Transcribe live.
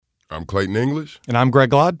I'm Clayton English. And I'm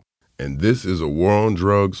Greg Glod. And this is a War on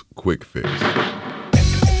Drugs Quick Fix.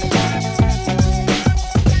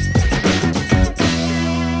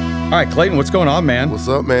 All right, Clayton, what's going on, man? What's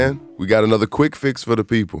up, man? We got another quick fix for the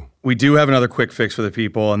people. We do have another quick fix for the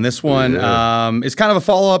people, and this one is kind of a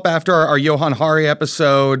follow-up after our Johan Hari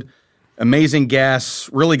episode. Amazing guests,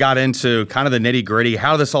 really got into kind of the nitty-gritty,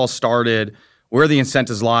 how this all started, where the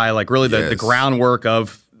incentives lie, like really the groundwork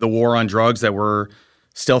of the war on drugs that we're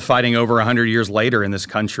still fighting over 100 years later in this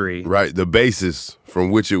country. Right, the basis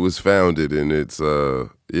from which it was founded, and it's a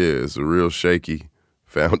real shaky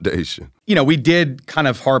foundation. You know, we did kind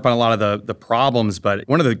of harp on a lot of the problems, but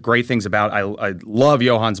one of the great things about I love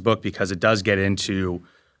Johan's book because it does get into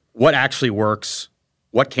what actually works,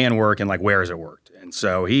 what can work, and like where has it worked. And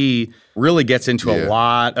so he really gets into a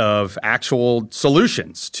lot of actual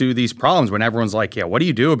solutions to these problems when everyone's like, yeah, what do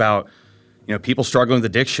you do about, you know, people struggling with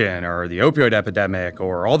addiction or the opioid epidemic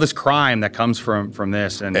or all this crime that comes from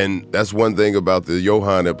this. And that's one thing about the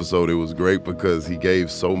Johan episode. It was great because he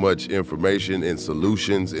gave so much information and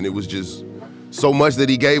solutions, and it was just so much that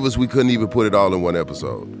he gave us, we couldn't even put it all in one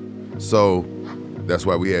episode. So that's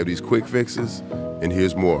why we have these quick fixes, and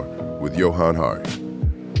here's more with Johan Hari.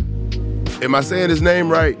 Am I saying his name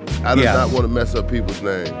right? I do not want to mess up people's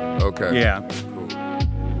name. Okay. Yeah.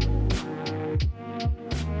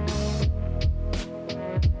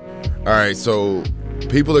 All right, so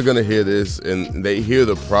people are going to hear this, and they hear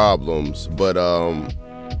the problems, but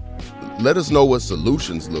let us know what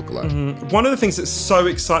solutions look like. Mm-hmm. One of the things that's so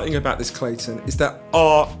exciting about this, Clayton, is there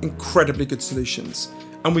are incredibly good solutions,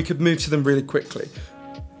 and we could move to them really quickly.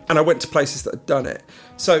 And I went to places that had done it.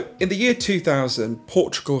 So in the year 2000,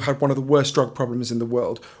 Portugal had one of the worst drug problems in the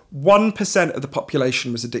world. 1% of the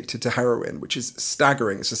population was addicted to heroin, which is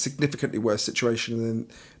staggering. It's a significantly worse situation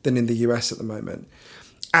than in the US at the moment.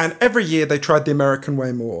 And every year they tried the American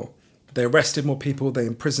way more. They arrested more people, they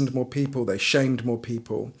imprisoned more people, they shamed more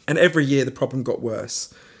people. And every year the problem got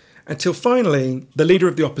worse. Until finally, the leader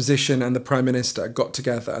of the opposition and the prime minister got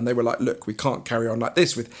together and they were like, look, we can't carry on like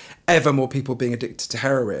this with ever more people being addicted to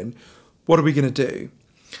heroin. What are we going to do?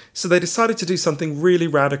 So they decided to do something really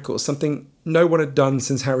radical, something no one had done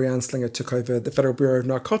since Harry Anslinger took over the Federal Bureau of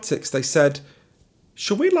Narcotics. They said,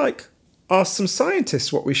 should we ask some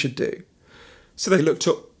scientists what we should do? So they looked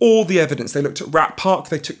at all the evidence. They looked at Rat Park.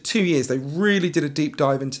 They took 2 years. They really did a deep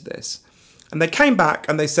dive into this. And they came back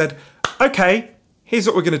and they said, okay, here's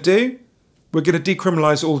what we're going to do. We're going to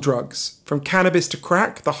decriminalise all drugs, from cannabis to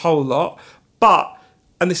crack, the whole lot. But,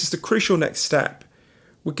 and this is the crucial next step,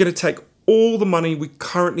 we're going to take all the money we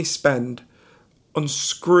currently spend on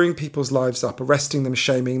screwing people's lives up, arresting them,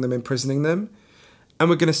 shaming them, imprisoning them. And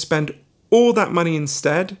we're going to spend all that money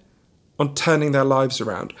instead on turning their lives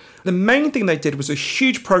around. The main thing they did was a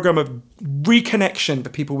huge program of reconnection for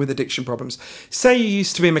people with addiction problems. Say you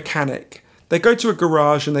used to be a mechanic. They go to a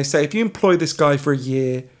garage and they say, if you employ this guy for a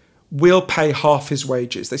year, we'll pay half his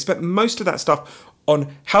wages. They spent most of that stuff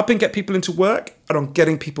on helping get people into work and on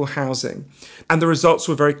getting people housing. And the results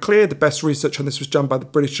were very clear. The best research on this was done by the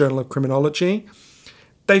British Journal of Criminology.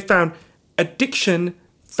 They found addiction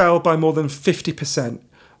fell by more than 50%.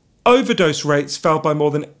 Overdose rates fell by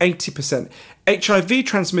more than 80%. HIV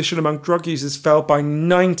transmission among drug users fell by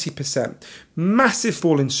 90%. Massive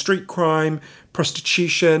fall in street crime,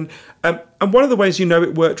 prostitution. And one of the ways you know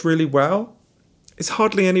it worked really well is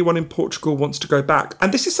hardly anyone in Portugal wants to go back.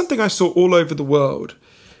 And this is something I saw all over the world.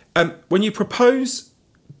 When you propose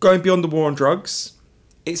going beyond the war on drugs,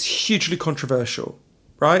 it's hugely controversial,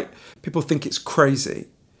 right? People think it's crazy.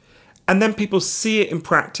 And then people see it in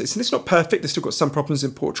practice. And it's not perfect. They've still got some problems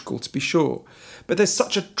in Portugal, to be sure. But there's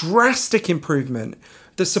such a drastic improvement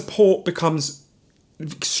that support becomes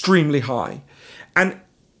extremely high. And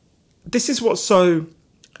this is what's so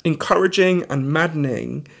encouraging and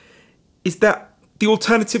maddening, is that the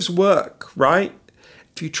alternatives work, right?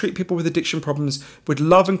 If you treat people with addiction problems with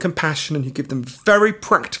love and compassion and you give them very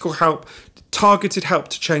practical help, targeted help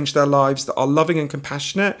to change their lives that are loving and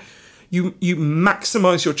compassionate, you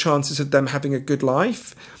maximise your chances of them having a good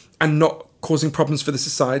life and not causing problems for the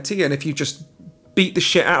society. And if you just beat the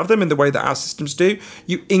shit out of them in the way that our systems do,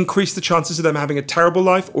 you increase the chances of them having a terrible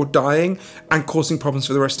life or dying and causing problems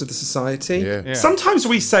for the rest of the society. Yeah. Sometimes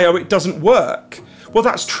we say, oh, it doesn't work. Well,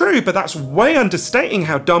 that's true, but that's way understating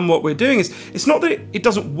how dumb what we're doing is. It's not that it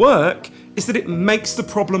doesn't work, it's that it makes the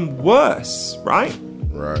problem worse, right?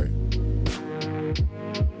 Right.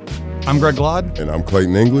 I'm Greg Glod. And I'm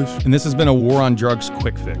Clayton English. And this has been a War on Drugs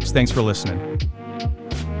Quick Fix. Thanks for listening.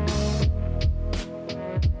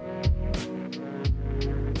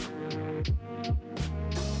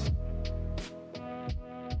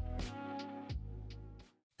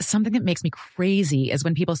 Something that makes me crazy is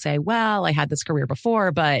when people say, well, I had this career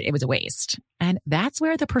before, but it was a waste. And that's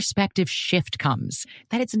where the perspective shift comes,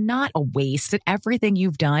 that it's not a waste, that everything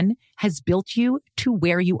you've done has built you to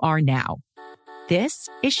where you are now. This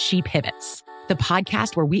is She Pivots, the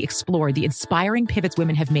podcast where we explore the inspiring pivots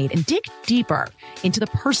women have made and dig deeper into the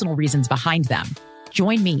personal reasons behind them.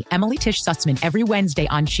 Join me, Emily Tish Sussman, every Wednesday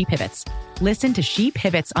on She Pivots. Listen to She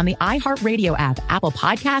Pivots on the iHeartRadio app, Apple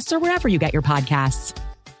Podcasts, or wherever you get your podcasts.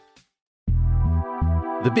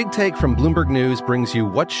 The Big Take from Bloomberg News brings you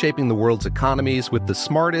what's shaping the world's economies with the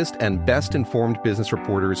smartest and best-informed business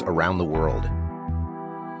reporters around the world.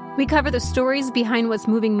 We cover the stories behind what's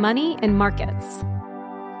moving money and markets,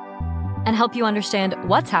 and help you understand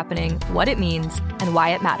what's happening, what it means, and why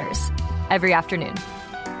it matters every afternoon.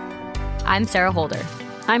 I'm Sarah Holder.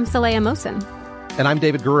 I'm Saleha Mohsin. And I'm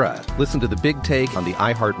David Gura. Listen to The Big Take on the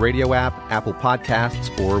iHeartRadio app, Apple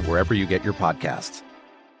Podcasts, or wherever you get your podcasts.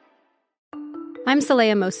 I'm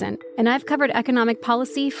Saleha Mohsin, and I've covered economic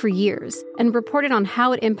policy for years and reported on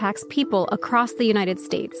how it impacts people across the United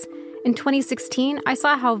States. In 2016, I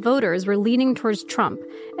saw how voters were leaning towards Trump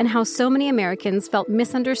and how so many Americans felt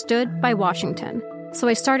misunderstood by Washington. So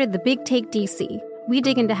I started The Big Take DC. We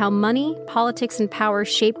dig into how money, politics, and power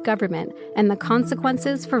shape government and the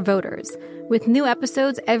consequences for voters. With new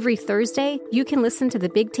episodes every Thursday, you can listen to The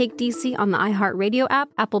Big Take DC on the iHeartRadio app,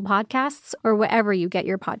 Apple Podcasts, or wherever you get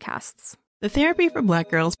your podcasts. The Therapy for Black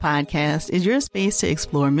Girls podcast is your space to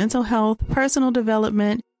explore mental health, personal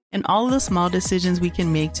development, and all of the small decisions we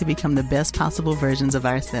can make to become the best possible versions of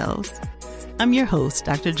ourselves. I'm your host,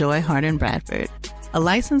 Dr. Joy Harden Bradford, a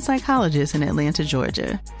licensed psychologist in Atlanta,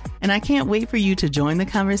 Georgia, and I can't wait for you to join the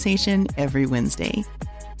conversation every Wednesday.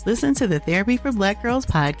 Listen to the Therapy for Black Girls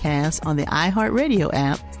podcast on the iHeartRadio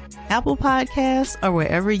app, Apple Podcasts, or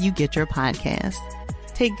wherever you get your podcasts.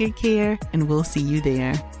 Take good care, and we'll see you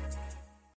there.